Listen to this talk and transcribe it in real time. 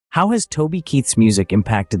How has Toby Keith's music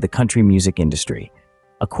impacted the country music industry?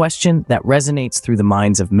 A question that resonates through the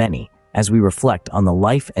minds of many as we reflect on the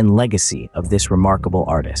life and legacy of this remarkable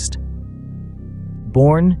artist.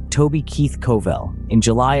 Born Toby Keith Covell in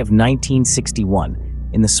July of 1961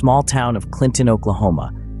 in the small town of Clinton,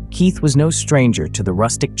 Oklahoma, Keith was no stranger to the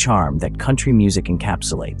rustic charm that country music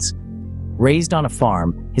encapsulates. Raised on a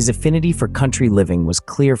farm, his affinity for country living was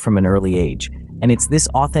clear from an early age, and it's this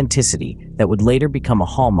authenticity that would later become a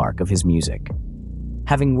hallmark of his music.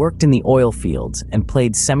 Having worked in the oil fields and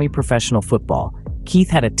played semi-professional football, Keith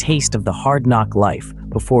had a taste of the hard-knock life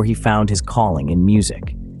before he found his calling in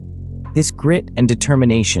music. This grit and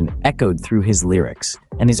determination echoed through his lyrics,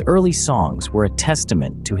 and his early songs were a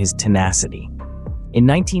testament to his tenacity. In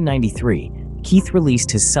 1993, Keith released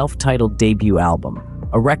his self-titled debut album,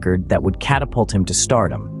 a record that would catapult him to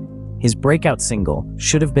stardom. His breakout single,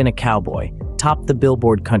 Should Have Been a Cowboy, topped the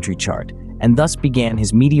Billboard country chart, and thus began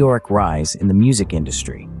his meteoric rise in the music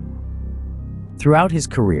industry. Throughout his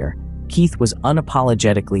career, Keith was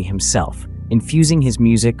unapologetically himself, infusing his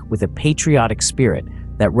music with a patriotic spirit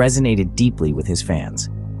that resonated deeply with his fans.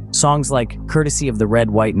 Songs like Courtesy of the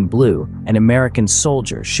Red, White, and Blue and American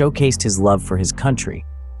Soldier showcased his love for his country,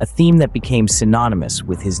 a theme that became synonymous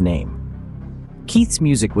with his name. Keith's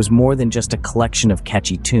music was more than just a collection of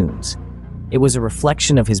catchy tunes. It was a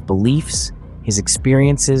reflection of his beliefs, his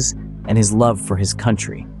experiences, and his love for his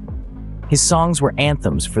country. His songs were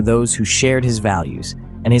anthems for those who shared his values,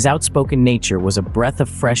 and his outspoken nature was a breath of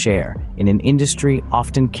fresh air in an industry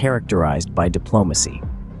often characterized by diplomacy.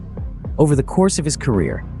 Over the course of his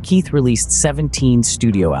career, Keith released 17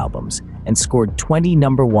 studio albums and scored 20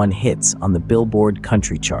 #1 hits on the Billboard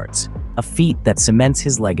country charts, a feat that cements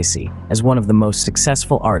his legacy as one of the most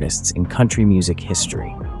successful artists in country music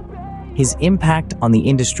history. His impact on the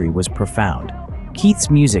industry was profound. Keith's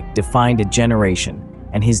music defined a generation,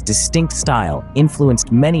 and his distinct style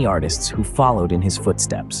influenced many artists who followed in his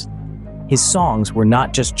footsteps. His songs were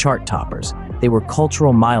not just chart toppers, they were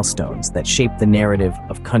cultural milestones that shaped the narrative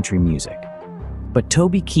of country music. But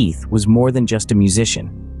Toby Keith was more than just a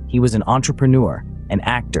musician. He was an entrepreneur, an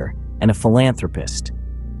actor, and a philanthropist.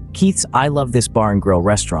 Keith's I Love This Bar and Grill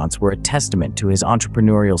restaurants were a testament to his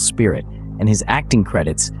entrepreneurial spirit, and his acting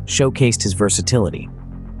credits showcased his versatility.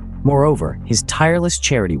 Moreover, his tireless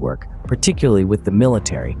charity work, particularly with the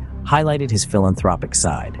military, highlighted his philanthropic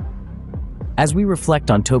side. As we reflect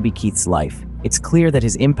on Toby Keith's life, it's clear that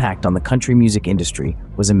his impact on the country music industry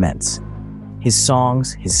was immense. His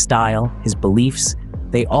songs, his style, his beliefs,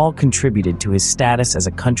 they all contributed to his status as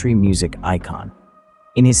a country music icon.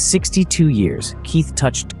 In his 62 years, Keith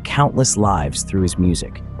touched countless lives through his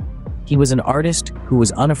music. He was an artist who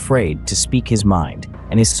was unafraid to speak his mind,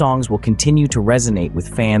 and his songs will continue to resonate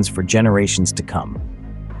with fans for generations to come.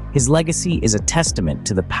 His legacy is a testament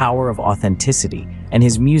to the power of authenticity, and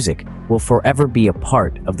his music will forever be a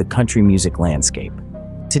part of the country music landscape.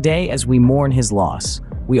 Today, as we mourn his loss,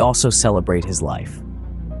 we also celebrate his life.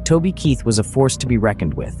 Toby Keith was a force to be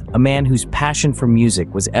reckoned with, a man whose passion for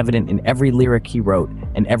music was evident in every lyric he wrote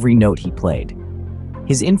and every note he played.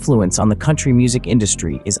 His influence on the country music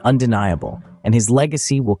industry is undeniable, and his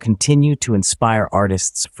legacy will continue to inspire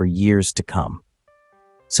artists for years to come.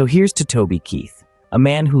 So here's to Toby Keith, a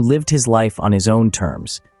man who lived his life on his own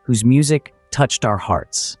terms, whose music touched our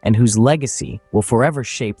hearts, and whose legacy will forever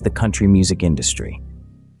shape the country music industry.